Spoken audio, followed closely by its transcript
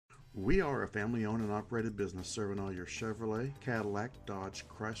We are a family-owned and operated business serving all your Chevrolet, Cadillac, Dodge,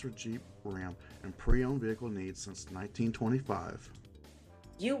 Chrysler, Jeep, Ram, and pre-owned vehicle needs since 1925.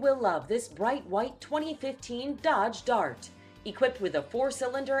 You will love this bright white 2015 Dodge Dart, equipped with a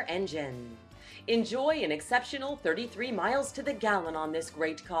 4-cylinder engine. Enjoy an exceptional 33 miles to the gallon on this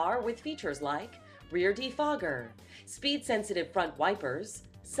great car with features like rear defogger, speed-sensitive front wipers,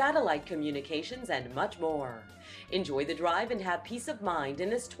 satellite communications, and much more. Enjoy the drive and have peace of mind in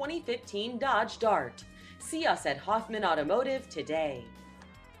this 2015 Dodge Dart. See us at Hoffman Automotive today.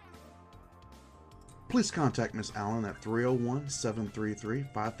 Please contact Ms. Allen at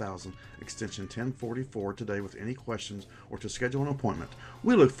 301-733-5000, extension 1044 today with any questions or to schedule an appointment.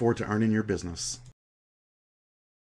 We look forward to earning your business.